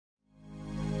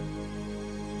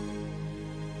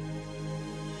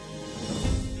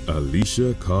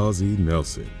Alesha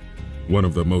Causey-Nelson, one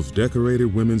of the most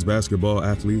decorated women's basketball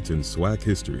athletes in Swac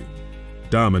history.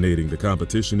 Dominating the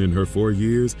competition in her 4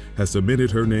 years, has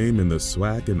cemented her name in the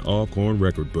Swac and Alcorn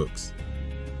record books.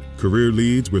 Career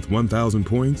leads with 1,000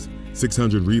 points,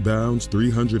 600 rebounds,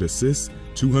 300 assists,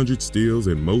 200 steals,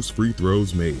 and most free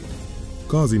throws made.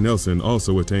 Causey-Nelson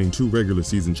also attained 2 regular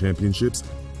season championships,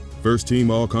 first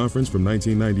team All-Conference from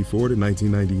 1994 to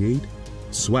 1998,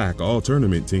 Swac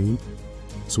All-Tournament team,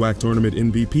 Swac Tournament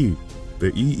MVP,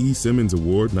 the E.E. Simmons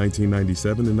Award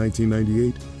 1997 to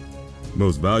 1998,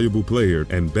 Most Valuable Player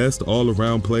and Best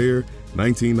All-Around Player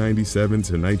 1997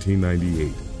 to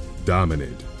 1998.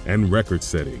 Dominant and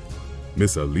record-setting,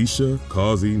 Miss Alesha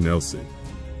Causey-Nelson.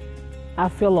 I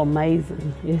feel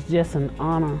amazing. It's just an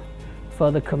honor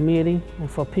for the committee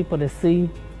and for people to see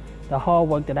the hard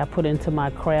work that I put into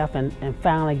my craft and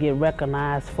finally get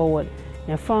recognized for it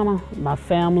in front of my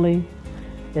family,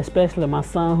 especially my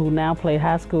son who now plays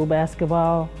high school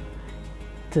basketball,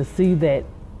 to see that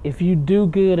if you do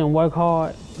good and work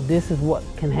hard, this is what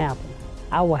can happen.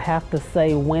 I would have to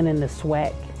say winning the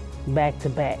Swac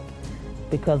back-to-back,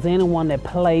 because anyone that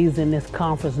plays in this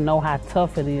conference know how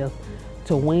tough it is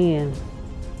to win,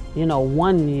 you know,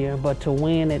 1 year, but to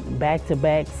win it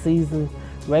back-to-back season,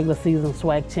 regular season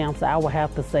Swac champs. I would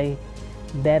have to say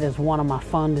that is one of my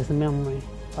fondest memories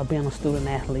of being a student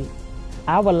athlete.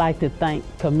 I would like to thank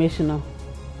Commissioner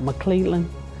McClellan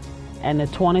and the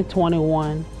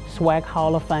 2021 Swac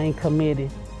Hall of Fame Committee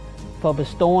for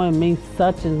bestowing me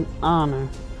such an honor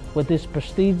with this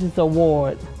prestigious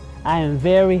award. I am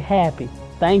very happy.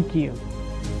 Thank you.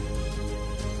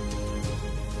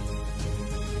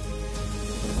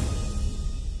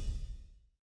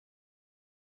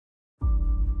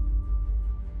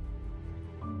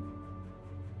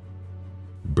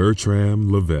 Bertram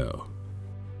Lovell,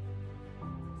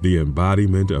 the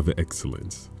embodiment of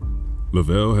excellence.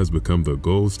 Lovell has become the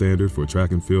gold standard for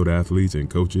track and field athletes and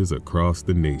coaches across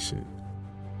the nation.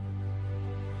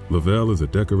 Lovell is a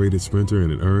decorated sprinter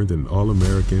and earned an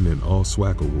All-American and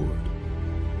All-Swac award.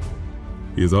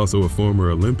 He is also a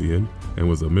former Olympian and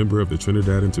was a member of the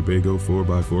Trinidad and Tobago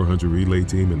 4x400 relay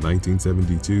team in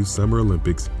 1972 Summer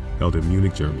Olympics held in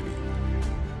Munich, Germany.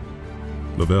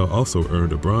 Lovell also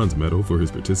earned a bronze medal for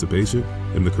his participation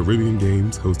in the Caribbean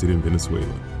Games hosted in Venezuela.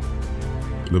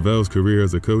 Lovell's career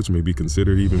as a coach may be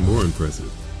considered even more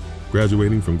impressive.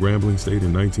 Graduating from Grambling State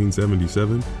in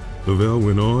 1977, Lovell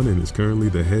went on and is currently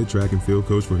the head track and field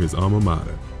coach for his alma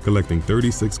mater, collecting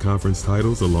 36 conference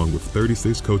titles along with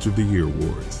 36 Coach of the Year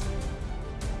awards.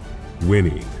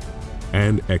 Winning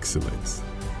and excellence,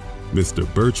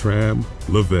 Mr. Bertram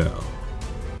Lovell.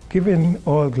 Giving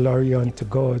all glory unto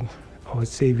God, our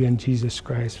Savior and Jesus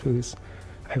Christ first,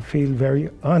 I feel very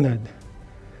honored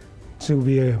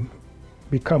to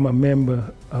become a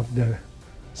member of the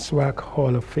Swac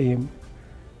Hall of Fame.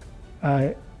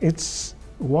 It's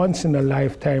once in a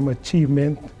lifetime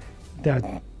achievement that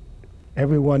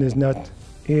everyone is not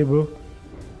able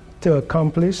to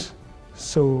accomplish.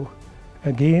 So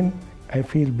again, I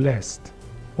feel blessed.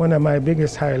 One of my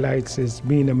biggest highlights is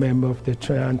being a member of the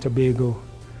Trinidad and Tobago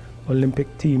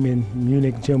Olympic team in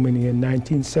Munich, Germany in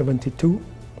 1972,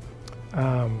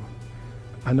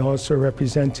 and also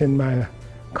representing my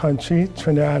country,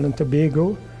 Trinidad and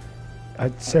Tobago,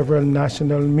 at several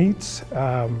national meets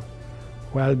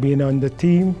while being on the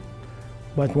team.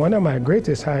 But one of my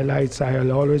greatest highlights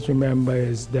I'll always remember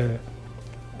is the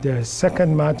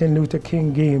second Martin Luther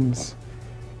King Games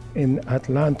in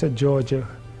Atlanta, Georgia,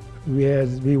 where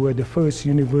we were the first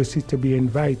university to be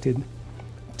invited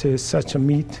to such a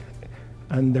meet,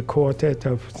 and the quartet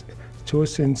of Joe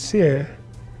Sincere,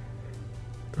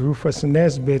 Rufus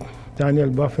Nesbitt, Daniel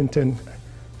Buffington,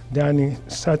 Danny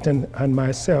Sutton, and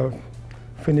myself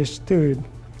finished third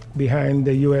behind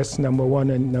the U.S.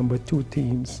 #1 and #2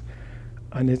 teams.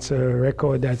 And it's a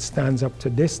record that stands up to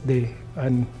this day,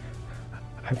 and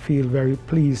I feel very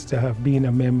pleased to have been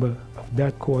a member of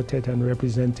that quartet and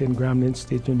representing Grambling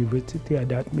State University at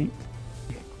that meet.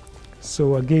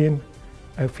 So again,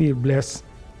 I feel blessed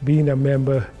being a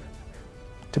member,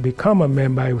 to become a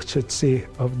member, I should say,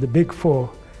 of the Big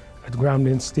Four at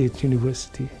Grambling State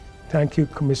University. Thank you,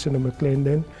 Commissioner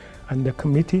McClellan and the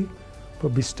committee for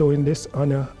bestowing this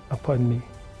honor upon me.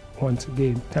 Once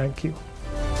again, thank you.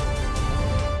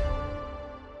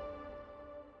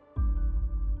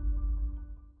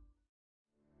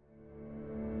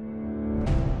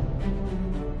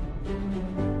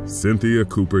 Cynthia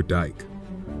Cooper-Dyke,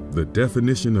 the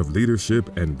definition of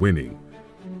leadership and winning.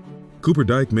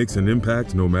 Cooper-Dyke makes an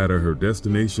impact no matter her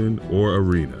destination or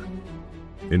arena.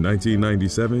 In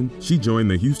 1997, she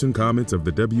joined the Houston Comets of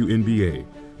the WNBA,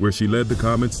 where she led the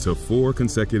Comets to 4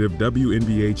 consecutive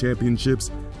WNBA championships,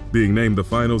 being named the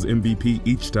Finals MVP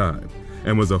each time,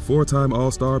 and was a 4-time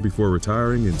All-Star before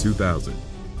retiring in 2000.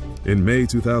 In May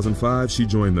 2005, she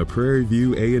joined the Prairie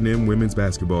View A&M women's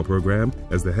basketball program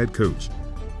as the head coach,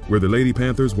 where the Lady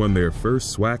Panthers won their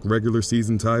first Swac regular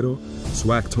season title,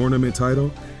 Swac tournament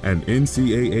title, and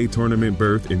NCAA tournament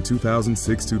berth in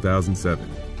 2006-2007,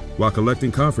 while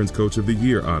collecting Conference Coach of the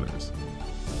Year honors.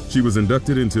 She was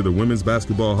inducted into the Women's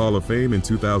Basketball Hall of Fame in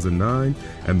 2009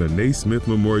 and the Naismith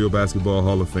Memorial Basketball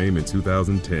Hall of Fame in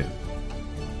 2010.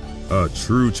 A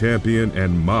true champion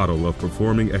and model of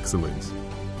performing excellence,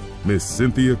 Miss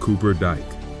Cynthia Cooper-Dyke.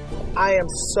 I am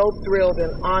so thrilled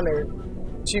and honored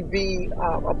to be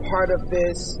a part of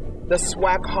this, the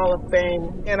Swac Hall of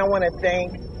Fame. And I want to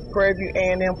thank Prairie View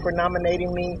A&M for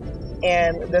nominating me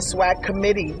and the Swac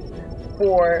committee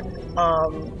for,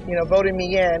 voting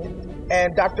me in.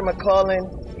 And Dr. McClellan,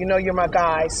 you're my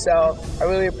guy. So I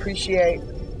really appreciate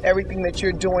everything that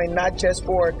you're doing, not just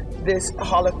for this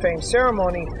Hall of Fame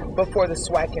ceremony, but for the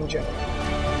Swac in general.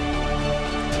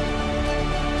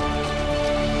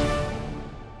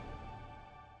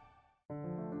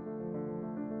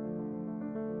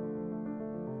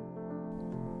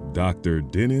 Dr.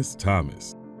 Dennis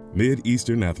Thomas,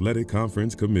 Mid-Eastern Athletic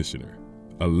Conference Commissioner.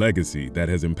 A legacy that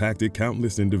has impacted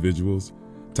countless individuals,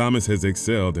 Thomas has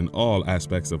excelled in all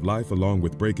aspects of life along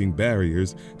with breaking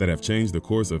barriers that have changed the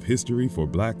course of history for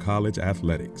Black college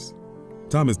athletics.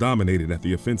 Thomas dominated at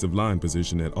the offensive line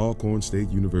position at Alcorn State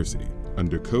University.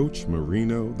 Under Coach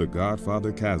Marino the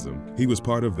Godfather Chasm, he was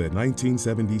part of the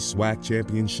 1970 Swac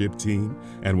championship team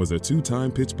and was a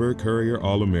 2-time Pittsburgh Courier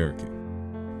All-American.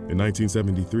 In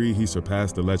 1973, he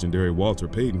surpassed the legendary Walter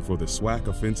Payton for the Swac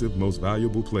Offensive Most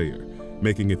Valuable Player,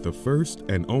 making it the first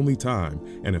and only time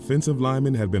an offensive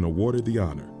lineman had been awarded the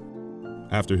honor.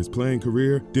 After his playing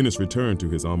career, Dennis returned to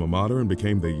his alma mater and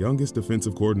became the youngest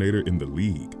defensive coordinator in the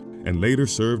league, and later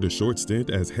served a short stint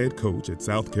as head coach at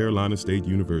South Carolina State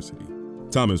University.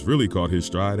 Thomas really caught his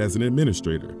stride as an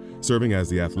administrator, serving as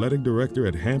the athletic director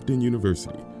at Hampton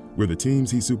University, where the teams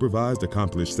he supervised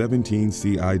accomplished 17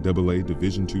 CIAA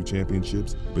Division II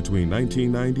championships between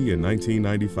 1990 and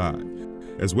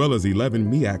 1995, as well as 11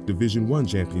 MEAC Division I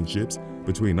championships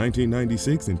between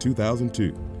 1996 and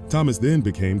 2002. Thomas then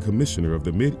became commissioner of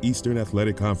the Mid-Eastern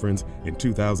Athletic Conference in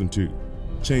 2002,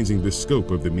 changing the scope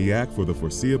of the MEAC for the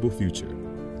foreseeable future.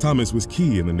 Thomas was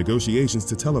key in the negotiations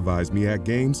to televise MEAC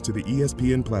games to the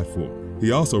ESPN platform.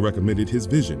 He also recommended his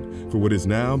vision for what is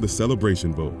now the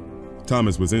Celebration Bowl.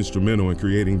 Thomas was instrumental in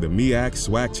creating the MEAC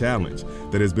Swac Challenge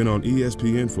that has been on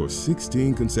ESPN for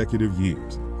 16 consecutive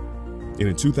years. And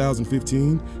in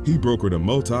 2015, he brokered a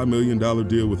multi-million-dollar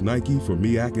deal with Nike for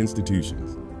MEAC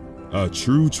institutions. A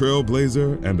true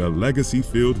trailblazer and a legacy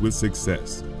filled with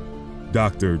success.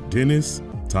 Dr. Dennis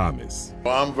Thomas.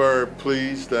 Well, I'm very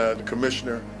pleased that the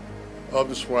commissioner of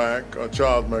the Swac,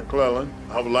 Charles McClellan.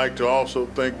 I would like to also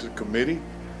thank the committee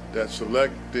that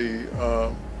select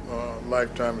the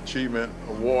Lifetime Achievement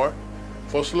Award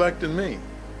for selecting me.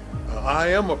 I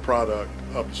am a product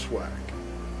of the Swac,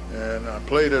 and I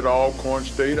played at Alcorn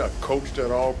State, I coached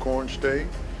at Alcorn State,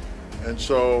 and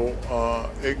so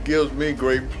it gives me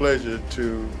great pleasure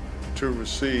to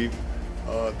receive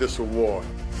this award.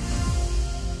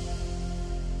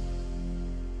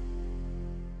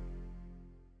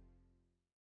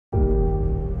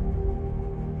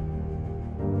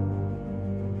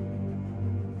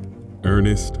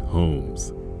 Earnest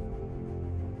Holmes.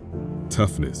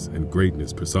 Toughness and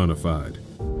greatness personified.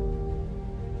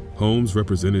 Holmes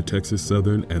represented Texas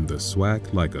Southern and the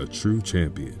Swac like a true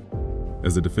champion.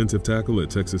 As a defensive tackle at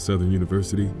Texas Southern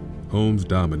University, Holmes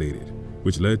dominated,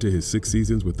 which led to his 6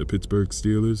 seasons with the Pittsburgh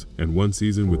Steelers and 1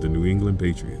 season with the New England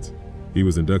Patriots. He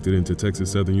was inducted into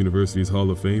Texas Southern University's Hall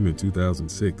of Fame in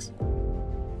 2006.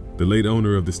 The late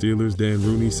owner of the Steelers, Dan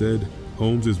Rooney, said,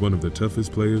 "Holmes is one of the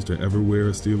toughest players to ever wear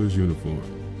a Steelers uniform."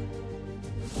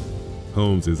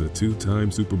 Holmes is a 2-time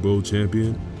Super Bowl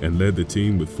champion and led the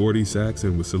team with 40 sacks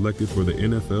and was selected for the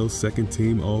NFL's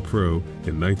second-team All-Pro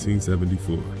in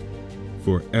 1974.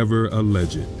 Forever a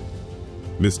legend,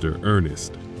 Mr.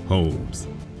 Earnest Holmes.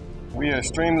 We are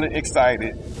extremely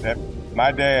excited that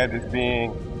my dad is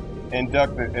being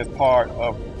inducted as part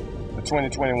of the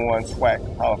 2021 Swac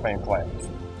Hall of Fame class.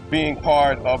 Being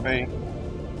part of a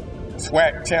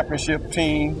Swac championship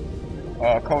team,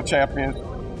 co-champions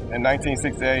in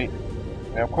 1968,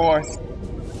 and of course,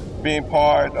 being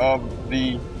part of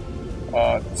the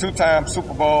 2-time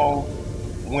Super Bowl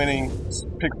winning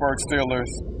Pittsburgh Steelers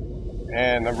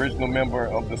and original member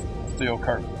of the Steel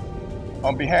Curtain.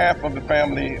 On behalf of the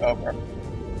family of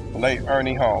the late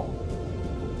Ernie Holmes,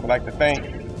 I'd like to thank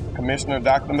Commissioner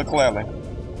Dr. McClellan.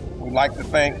 We'd like to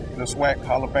thank the Swac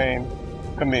Hall of Fame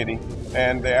Committee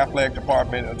and the Athletic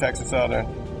Department of Texas Southern,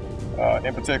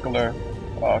 in particular,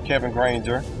 Kevin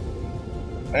Granger,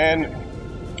 and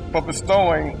for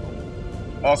bestowing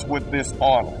us with this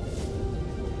honor.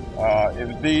 It is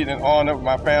indeed an honor.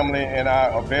 My family and I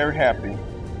are very happy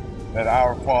that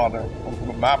our father,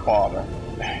 my father,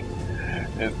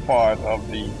 is part of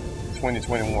the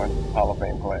 2021 Hall of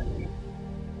Fame class.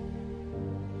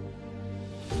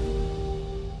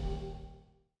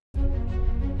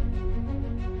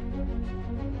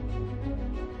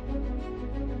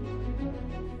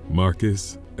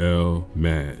 Marcus L.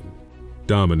 Mann.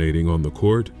 Dominating on the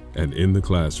court and in the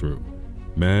classroom,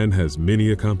 Mann has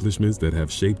many accomplishments that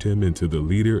have shaped him into the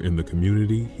leader in the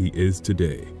community he is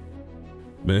today.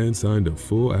 Mann signed a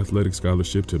full athletic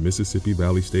scholarship to Mississippi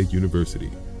Valley State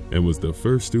University and was the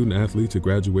first student athlete to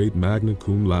graduate magna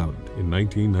cum laude in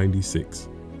 1996.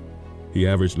 He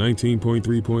averaged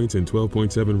 19.3 points and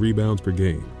 12.7 rebounds per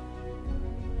game.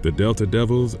 The Delta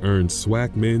Devils earned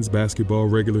Swac men's basketball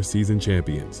regular season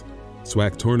champions,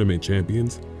 Swac tournament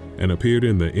champions, and appeared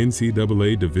in the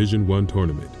NCAA Division I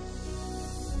tournament.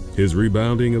 His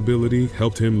rebounding ability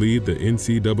helped him lead the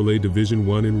NCAA Division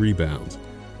I in rebounds,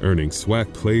 earning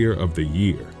Swac Player of the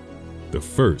Year, the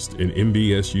first in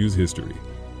MVSU's history.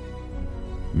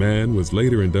 Mann was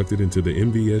later inducted into the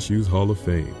MVSU's Hall of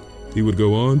Fame. He would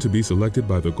go on to be selected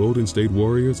by the Golden State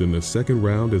Warriors in the second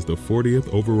round as the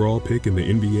 40th overall pick in the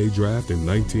NBA draft in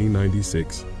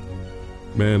 1996.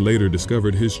 Mann later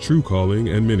discovered his true calling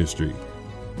and ministry.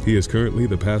 He is currently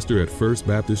the pastor at First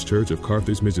Baptist Church of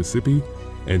Carthage, Mississippi,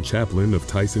 and chaplain of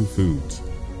Tyson Foods.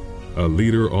 A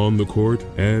leader on the court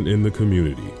and in the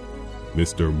community,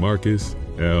 Mr. Marcus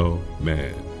L.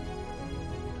 Mann.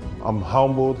 I'm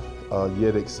humbled,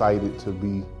 yet excited to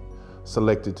be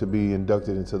selected to be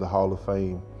inducted into the Hall of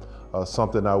Fame.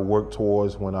 Something I worked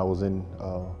towards when I was in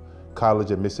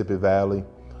college at Mississippi Valley,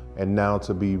 and now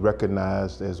to be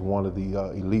recognized as one of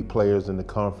the elite players in the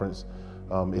conference,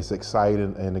 it's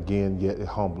exciting and again, yet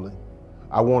humbling.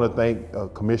 I want to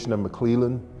thank Commissioner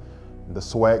McClellan, the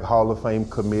Swac Hall of Fame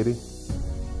Committee,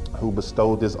 who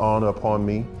bestowed this honor upon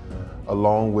me,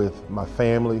 along with my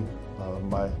family,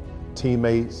 my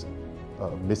teammates,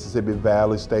 Mississippi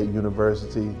Valley State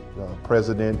University,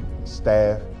 president,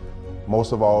 staff.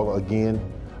 Most of all, again,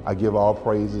 I give all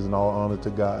praises and all honor to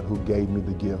God who gave me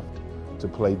the gift to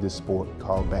play this sport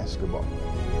called basketball.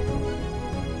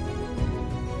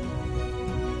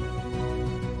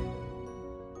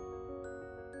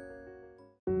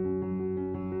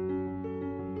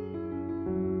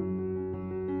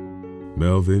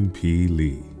 Melvin P.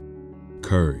 Lee.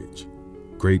 Courage,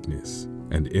 greatness,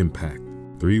 and impact.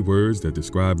 3 words that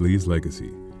describe Lee's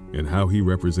legacy and how he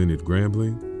represented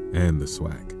Grambling and the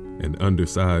Swac. An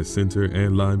undersized center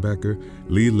and linebacker,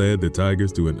 Lee led the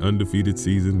Tigers to an undefeated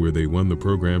season where they won the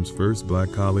program's first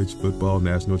black college football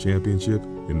national championship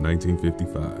in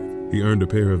 1955. He earned a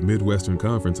pair of Midwestern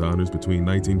Conference honors between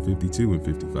 1952 and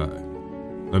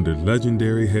 55. Under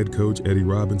legendary head coach Eddie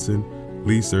Robinson,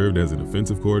 Lee served as an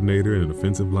offensive coordinator and an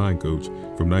offensive line coach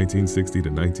from 1960 to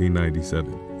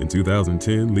 1997. In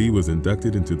 2010, Lee was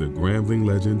inducted into the Grambling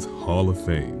Legends Hall of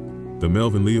Fame. The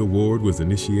Melvin Lee Award was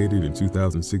initiated in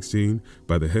 2016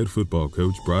 by the head football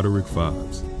coach Broderick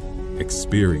Fobbs.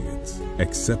 Experience,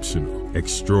 exceptional,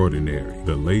 extraordinary.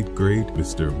 The late, great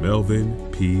Mr.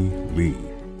 Melvin P. Lee.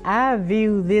 I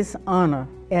view this honor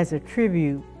as a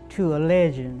tribute to a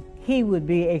legend. He would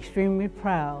be extremely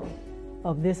proud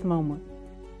of this moment.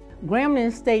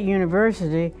 Grambling State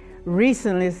University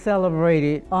recently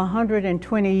celebrated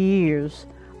 120 years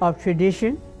of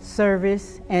tradition,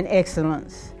 service, and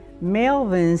excellence.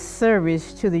 Melvin's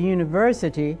service to the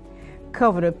university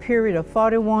covered a period of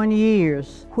 41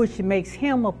 years, which makes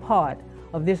him a part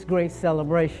of this great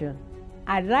celebration.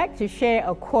 I'd like to share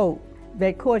a quote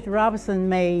that Coach Robinson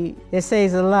made that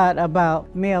says a lot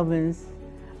about Melvin's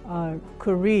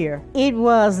career. It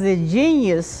was the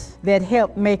genius that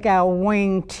helped make our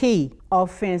wing T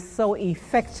offense so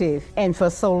effective and for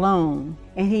so long.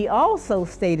 And he also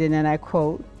stated, and I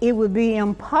quote, "It would be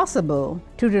impossible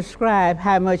to describe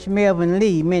how much Melvin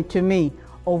Lee meant to me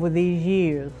over these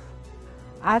years."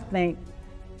 I think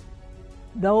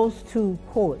those 2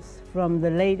 quotes from the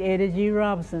late Eddie G.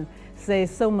 Robinson say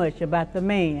so much about the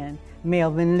man,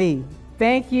 Melvin Lee.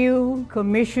 Thank you,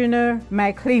 Commissioner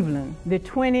McClellan, the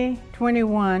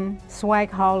 2021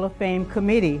 Swac Hall of Fame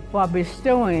Committee, for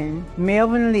bestowing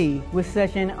Melvin Lee with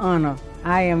such an honor.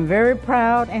 I am very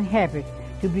proud and happy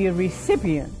to be a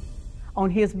recipient on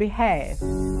his behalf.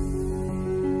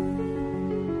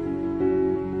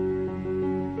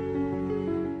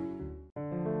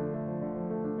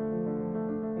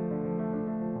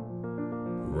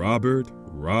 Robert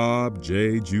 "Rob"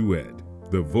 J. Jeuitt.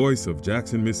 The voice of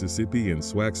Jackson, Mississippi and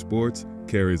SWAC sports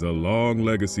carries a long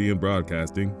legacy in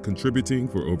broadcasting, contributing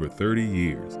for over 30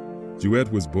 years. Jeuitt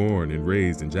was born and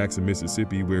raised in Jackson,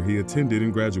 Mississippi, where he attended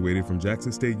and graduated from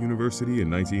Jackson State University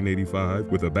in 1985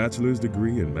 with a bachelor's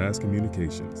degree in mass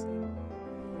communications.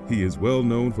 He is well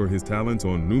known for his talents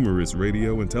on numerous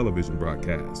radio and television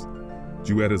broadcasts.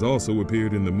 Jeuitt has also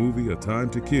appeared in the movie A Time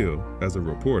to Kill as a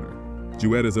reporter.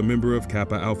 Jeuitt is a member of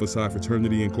Kappa Alpha Psi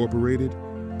Fraternity Incorporated,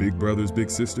 Big Brothers Big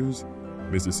Sisters,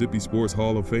 Mississippi Sports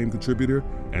Hall of Fame contributor,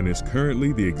 and is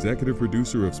currently the executive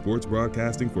producer of sports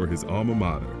broadcasting for his alma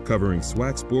mater, covering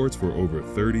SWAC sports for over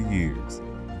 30 years.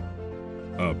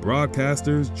 A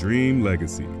broadcaster's dream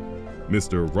legacy,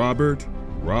 Mr. Robert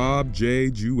 "Rob" J.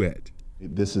 Jeuitt.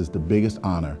 This is the biggest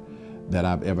honor that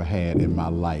I've ever had in my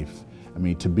life. I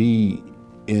mean, to be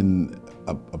in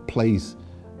a place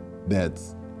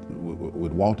that's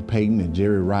with Walter Payton and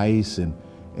Jerry Rice and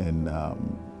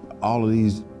all of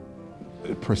these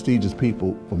prestigious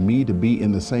people, for me to be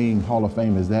in the same Hall of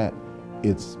Fame as that,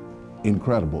 it's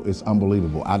incredible, it's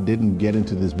unbelievable. I didn't get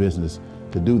into this business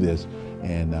to do this,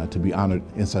 and to be honored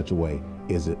in such a way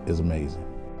is amazing.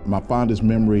 My fondest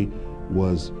memory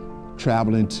was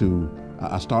traveling to,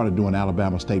 I started doing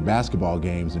Alabama State basketball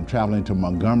games and traveling to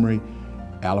Montgomery,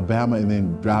 Alabama, and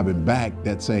then driving back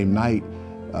that same night,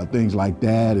 things like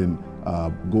that, and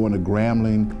going to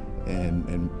Grambling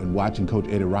and watching Coach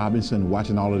Eddie Robinson,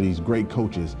 watching all of these great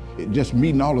coaches, just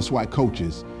meeting all the SWAC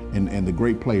coaches and the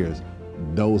great players.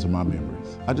 Those are my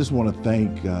memories. I just want to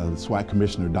thank the SWAC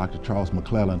Commissioner, Dr. Charles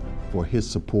McClellan, for his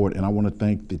support, and I want to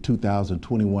thank the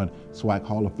 2021 SWAC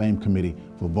Hall of Fame Committee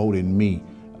for voting me.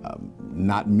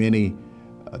 Not many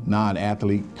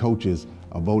non-athlete coaches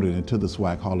are voted into the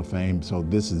SWAC Hall of Fame, so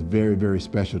this is very, very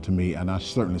special to me, and I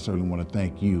certainly want to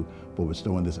thank you for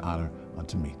bestowing this honor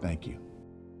unto me. Thank you.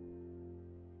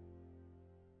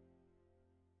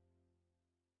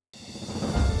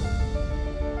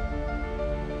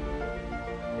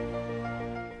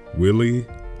 Willie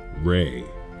Ray,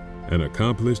 an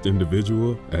accomplished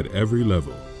individual at every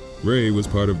level. Ray was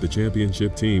part of the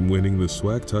championship team winning the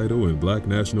SWAC title and Black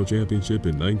National Championship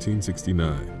in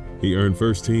 1969. He earned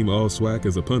first team All-SWAC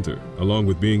as a punter, along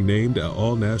with being named an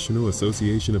All-National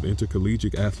Association of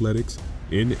Intercollegiate Athletics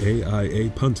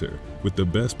NAIA punter with the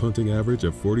best punting average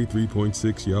of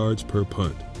 43.6 yards per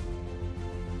punt.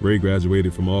 Ray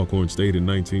graduated from Alcorn State in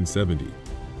 1970.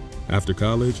 After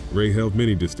college, Ray held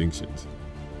many distinctions.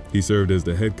 He served as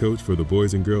the head coach for the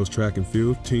boys and girls track and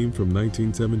field team from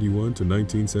 1971 to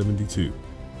 1972,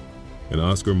 an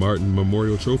Oscar Martin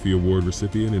Memorial Trophy Award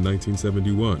recipient in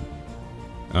 1971,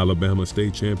 Alabama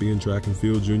State Champion Track and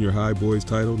Field Junior High Boys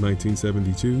Title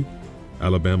 1972,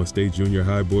 Alabama State Junior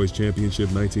High Boys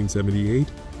Championship 1978,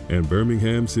 and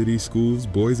Birmingham City Schools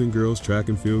Boys and Girls Track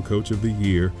and Field Coach of the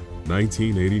Year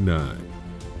 1989.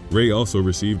 Ray also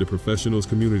received a Professionals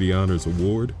Community Honors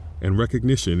Award and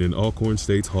recognition in Alcorn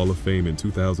State's Hall of Fame in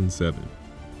 2007.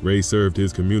 Ray served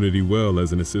his community well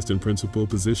as an assistant principal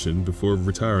position before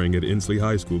retiring at Inslee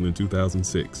High School in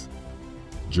 2006.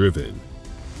 Driven,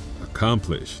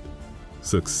 accomplished,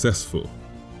 successful,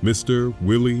 Mr.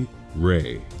 Willie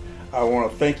Ray. I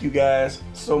want to thank you guys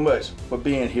so much for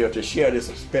being here to share this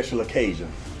special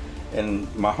occasion.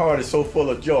 And my heart is so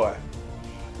full of joy.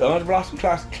 The Orange Blossom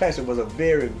Classic was a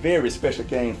very, very special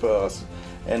game for us.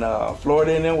 And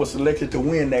Florida A&M was selected to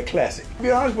win that classic. To be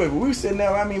honest with you, we were sitting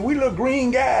there, I mean, we little green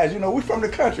guys, you know, we from the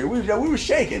country. We were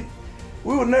shaking.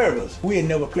 We were nervous. We had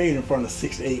never played in front of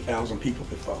 6,000 to 8,000 people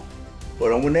before.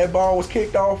 But when that ball was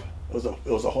kicked off, it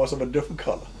was a horse of a different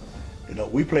color. You know,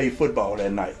 we played football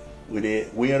that night. We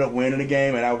did. We ended up winning the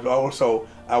game, and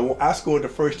I scored the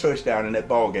first touchdown in that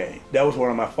ball game. That was one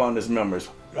of my fondest memories.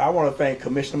 I want to thank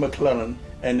Commissioner McClellan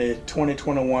and the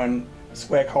 2021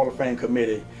 SWAC Hall of Fame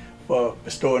Committee for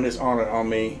bestowing this honor on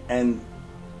me and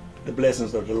the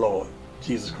blessings of the Lord,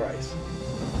 Jesus Christ.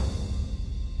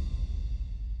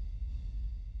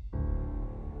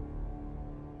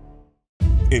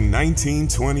 In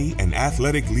 1920, an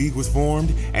athletic league was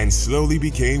formed and slowly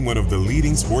became one of the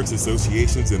leading sports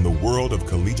associations in the world of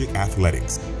collegiate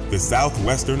athletics, the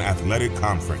Southwestern Athletic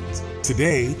Conference.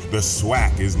 Today, the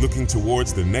SWAC is looking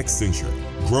towards the next century,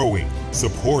 growing,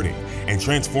 supporting, and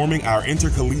transforming our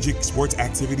intercollegiate sports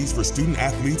activities for student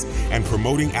athletes and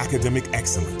promoting academic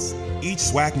excellence. Each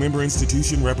SWAC member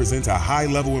institution represents a high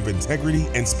level of integrity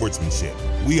and sportsmanship.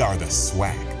 We are the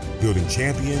SWAC, building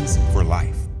champions for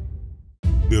life.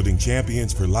 Building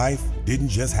champions for life didn't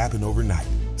just happen overnight.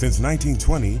 Since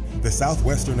 1920, the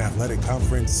Southwestern Athletic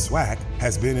Conference, SWAC,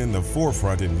 has been in the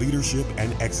forefront in leadership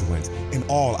and excellence in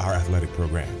all our athletic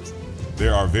programs.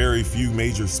 There are very few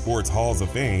major sports halls of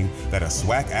fame that a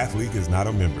SWAC athlete is not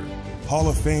a member. Hall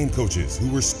of Fame coaches who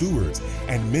were stewards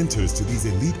and mentors to these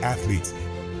elite athletes.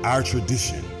 Our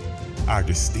tradition, our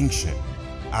distinction,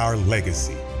 our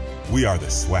legacy. We are the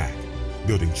SWAC,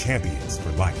 building champions for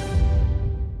life.